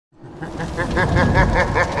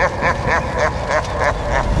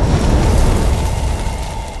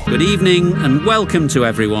Good evening and welcome to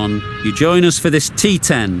everyone. You join us for this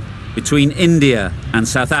T10 between India and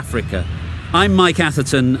South Africa. I'm Mike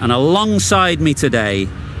Atherton, and alongside me today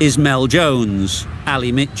is Mel Jones,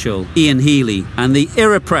 Ali Mitchell, Ian Healy and the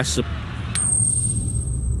irrepressible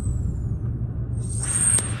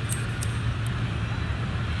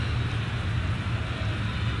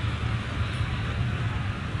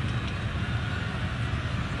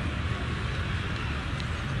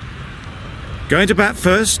Going to bat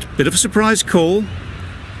first, bit of a surprise call.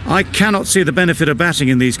 I cannot see the benefit of batting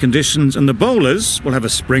in these conditions, and the bowlers will have a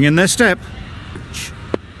spring in their step.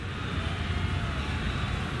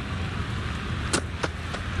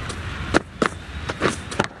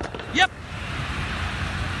 Yep.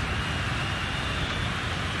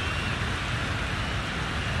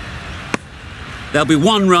 There'll be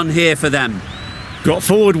one run here for them. Got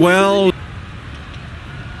forward well.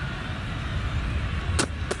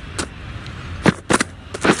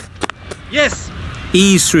 Yes!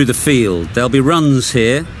 Ease through the field. There'll be runs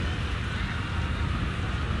here.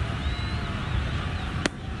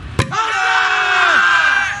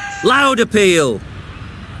 Loud appeal.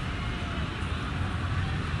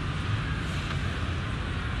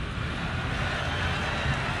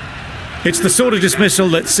 It's the sort of dismissal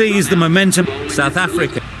that sees the momentum. South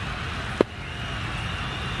Africa.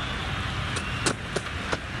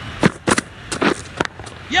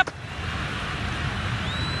 Yep.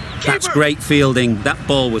 That's great fielding. That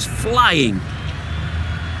ball was flying.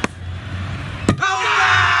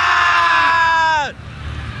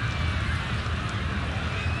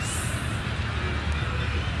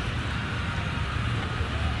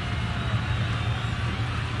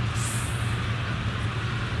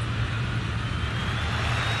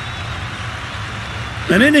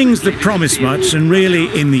 An innings that promised much and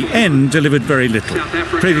really, in the end, delivered very little.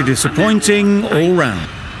 Pretty disappointing all round.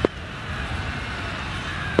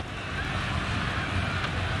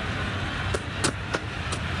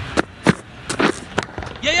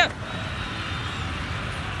 Yeah.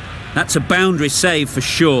 That's a boundary save for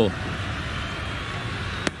sure.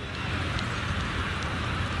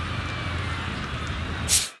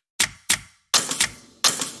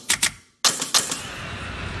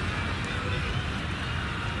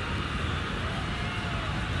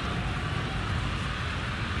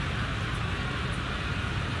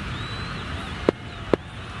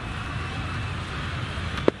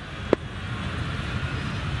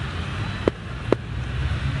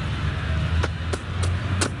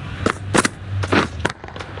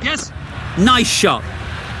 Yes. Nice shot.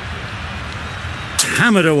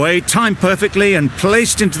 Hammered away, timed perfectly and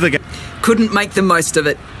placed into the gap. Couldn't make the most of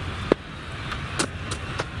it.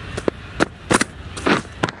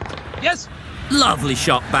 Yes. Lovely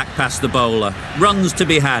shot back past the bowler. Runs to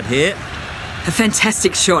be had here. A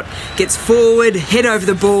fantastic shot. Gets forward, head over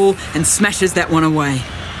the ball and smashes that one away.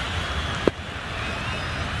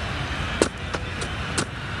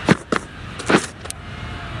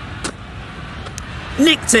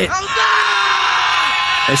 Nicked it!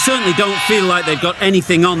 They certainly don't feel like they've got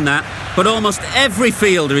anything on that, but almost every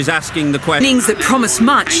fielder is asking the question. Innings that promised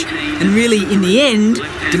much and really, in the end,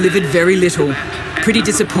 delivered very little. Pretty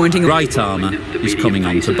disappointing. Right armour is coming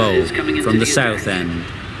on to bowl from the south end.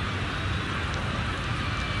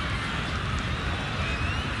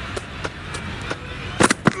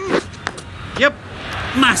 Yep.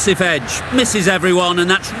 Massive edge, misses everyone, and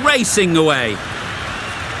that's racing away.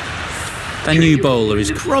 A new bowler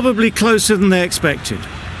is Probably closer than they expected.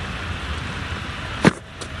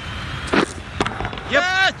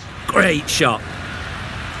 Yep. Great shot.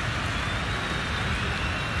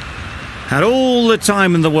 Had all the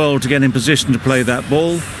time in the world to get in position to play that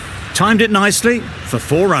ball. Timed it nicely for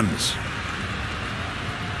 4 runs.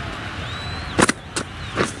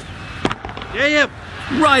 Yeah.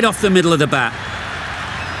 Right off the middle of the bat.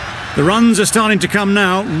 The runs are starting to come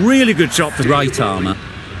now. Really good shot for Right armour.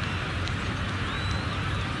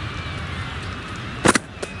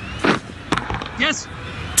 Yes.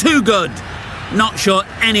 Too good. Not sure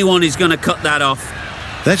anyone is going to cut that off.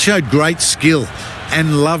 That showed great skill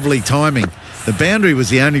and lovely timing. The boundary was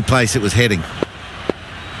the only place it was heading.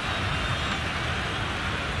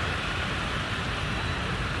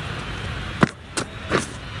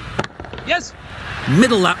 Yes.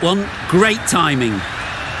 Middle that one. Great timing.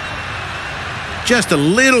 Just a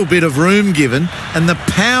little bit of room given, and the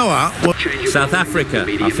power... South Africa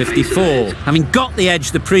are 54. Having got the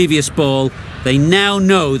edge the previous ball, they now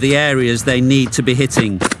know the areas they need to be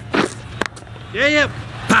hitting. Yeah.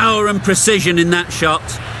 Power and precision in that shot.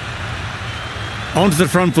 Onto the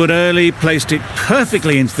front foot early, placed it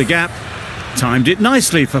perfectly into the gap. Timed it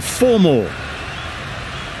nicely for 4 more.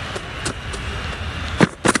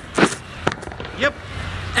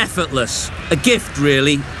 Effortless. A gift,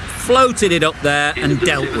 really. Floated it up there and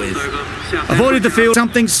dealt with. Avoided the field,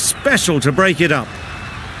 something special to break it up.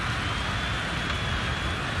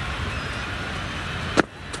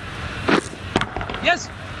 Yes.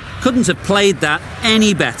 Couldn't have played that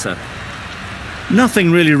any better.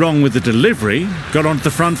 Nothing really wrong with the delivery. Got onto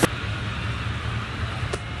the front.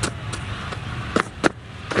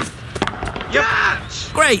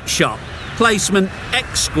 Great shot. Placement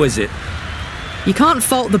exquisite. You can't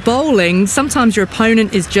fault the bowling. Sometimes your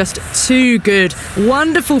opponent is just too good.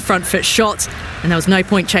 Wonderful front foot shot, and there was no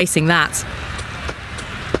point chasing that.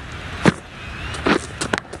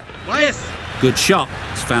 Yes. Good shot.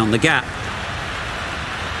 It's found the gap.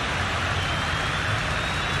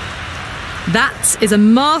 That is a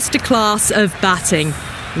masterclass of batting.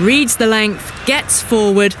 Reads the length, gets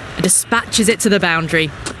forward, and dispatches it to the boundary.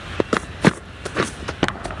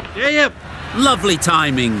 Yeah. Lovely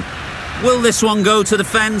timing. Will this one go to the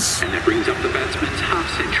fence? And that brings up the batsman's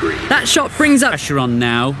half-century. That shot brings up... Pressure on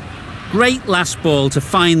now. Great last ball to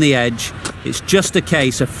find the edge. It's just a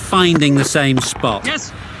case of finding the same spot.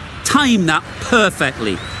 Yes. Time that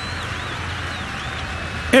perfectly.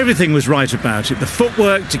 Everything was right about it. The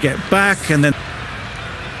footwork to get back and then...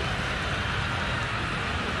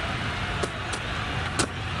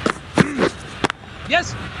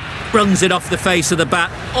 Yes. Runs it off the face of the bat,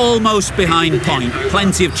 almost behind point.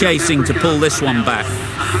 Plenty of chasing to pull this one back.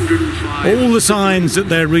 All the signs that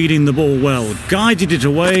they're reading the ball well. Guided it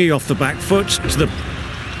away off the back foot to the...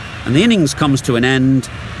 And the innings comes to an end.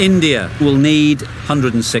 India will need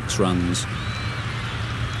 106 runs.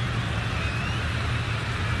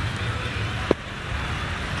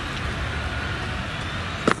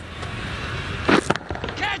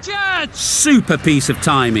 Catch it. Super piece of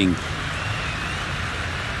timing.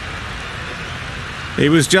 It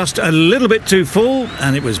was just a little bit too full,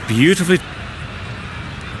 and it was beautifully...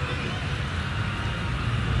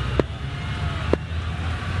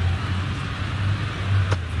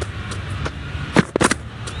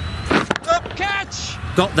 Catch.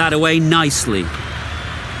 Got that away nicely.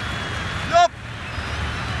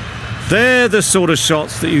 They're the sort of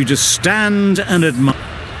shots that you just stand and admire.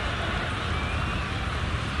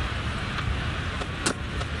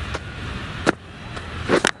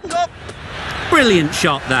 Brilliant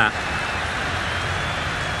shot, that.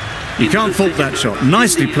 You can't fault that shot.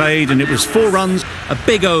 Nicely played, and it was 4 runs. A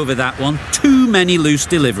big over, that one. Too many loose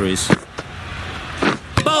deliveries.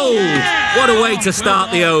 Bowled! What a way to start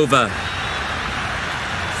the over.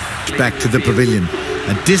 Back to the pavilion.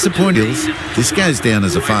 A disappointing. This goes down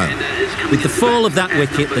as a fail. With the fall of that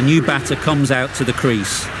wicket, the new batter comes out to the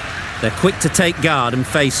crease. They're quick to take guard and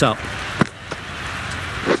face up.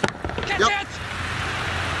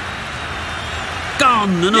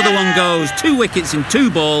 Gone! Another one goes. 2 wickets in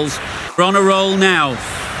 2 balls. We're on a roll now.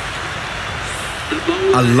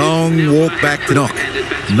 A long walk back to knock.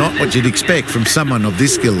 Not what you'd expect from someone of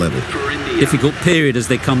this skill level. Difficult period as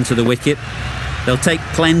they come to the wicket. They'll take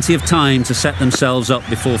plenty of time to set themselves up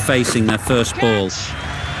before facing their first ball.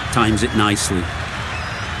 Times it nicely.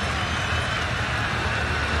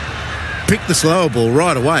 Picked the slower ball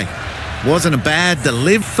right away. Wasn't a bad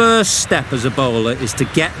delivery. First step as a bowler is to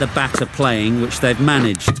get the batter playing, which they've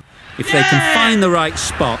managed. If they can find the right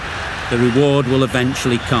spot, the reward will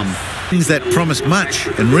eventually come. Things that promised much,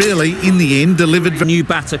 and really, in the end, delivered. The new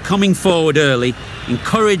batter coming forward early,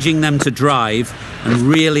 encouraging them to drive and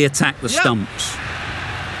really attack the stumps.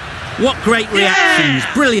 What great reactions.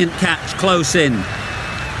 Brilliant catch close in.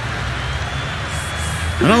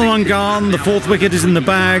 Another one gone. The 4th wicket is in the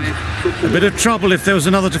bag. A bit of trouble if there was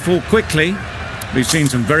another to fall quickly. We've seen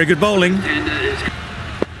some very good bowling.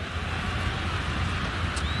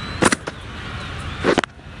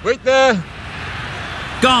 Wait there.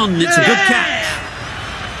 Gone. It's a good catch.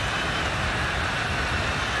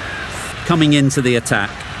 Coming into the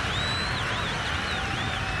attack.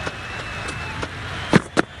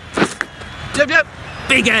 Yep.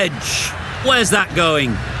 Big edge. Where's that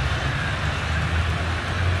going?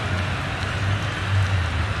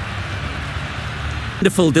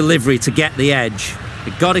 Wonderful delivery to get the edge.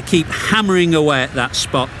 You've got to keep hammering away at that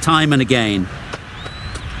spot time and again.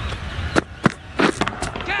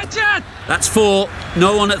 Catch it. That's 4.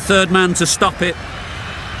 No one at third man to stop it.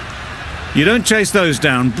 You don't chase those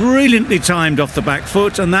down. Brilliantly timed off the back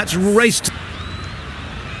foot, and that's raced.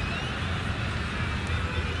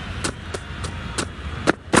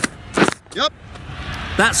 Yep.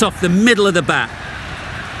 That's off the middle of the bat.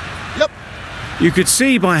 Yep. You could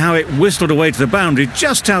see by how it whistled away to the boundary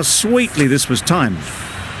just how sweetly this was timed.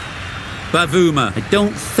 Bavuma, I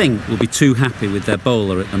don't think, will be too happy with their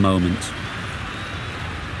bowler at the moment.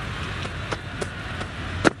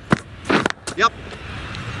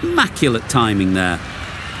 immaculate timing there.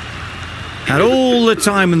 Had all the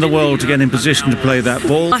time in the world to get in position to play that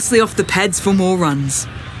ball. Nicely off the pads for more runs.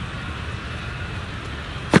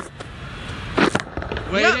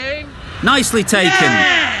 Waiting. Nicely taken.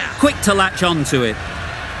 Quick to latch onto it.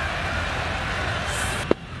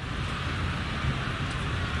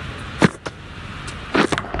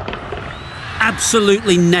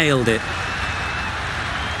 Absolutely nailed it.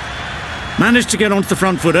 Managed to get onto the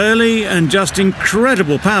front foot early and just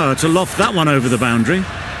incredible power to loft that one over the boundary.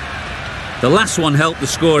 The last one helped the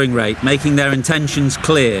scoring rate, making their intentions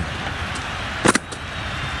clear.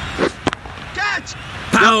 Catch!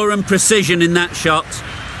 Power and precision in that shot.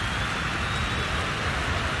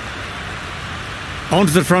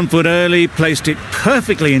 Onto the front foot early, placed it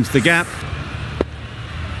perfectly into the gap.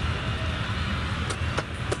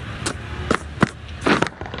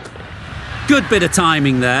 Good bit of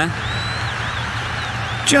timing there.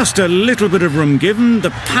 Just a little bit of room given.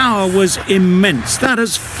 The power was immense. That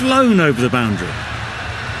has flown over the boundary.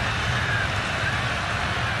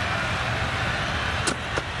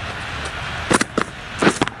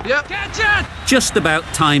 Yep. Catch it! Just about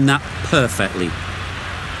timed that perfectly.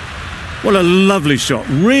 Well, a lovely shot.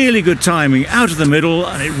 Really good timing. Out of the middle,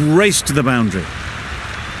 and it raced to the boundary.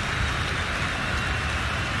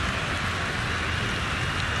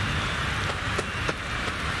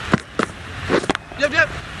 Yep.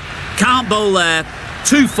 Can't bowl there.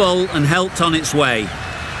 Too full and helped on its way.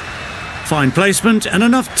 Fine placement and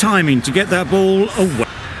enough timing to get that ball away.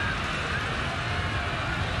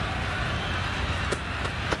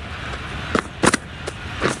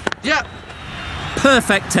 Yep.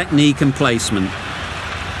 Perfect technique and placement.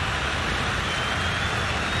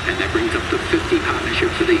 And that brings up the 50 partnership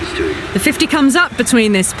for these two. The 50 comes up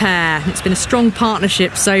between this pair. It's been a strong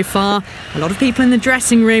partnership so far. A lot of people in the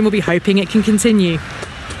dressing room will be hoping it can continue.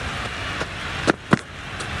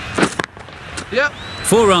 Yep.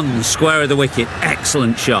 4 runs, square of the wicket.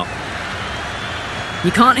 Excellent shot.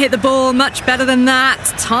 You can't hit the ball much better than that.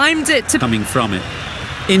 Timed it to... Coming from it.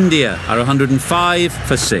 India are 105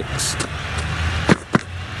 for 6.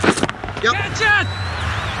 Yep. Catch it!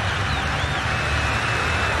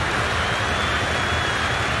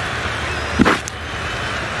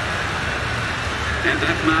 And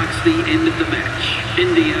that marks the end of the match.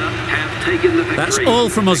 India have taken the victory. That's all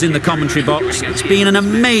from us in the commentary box. It's been an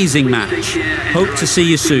amazing match. Hope to see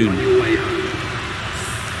you soon.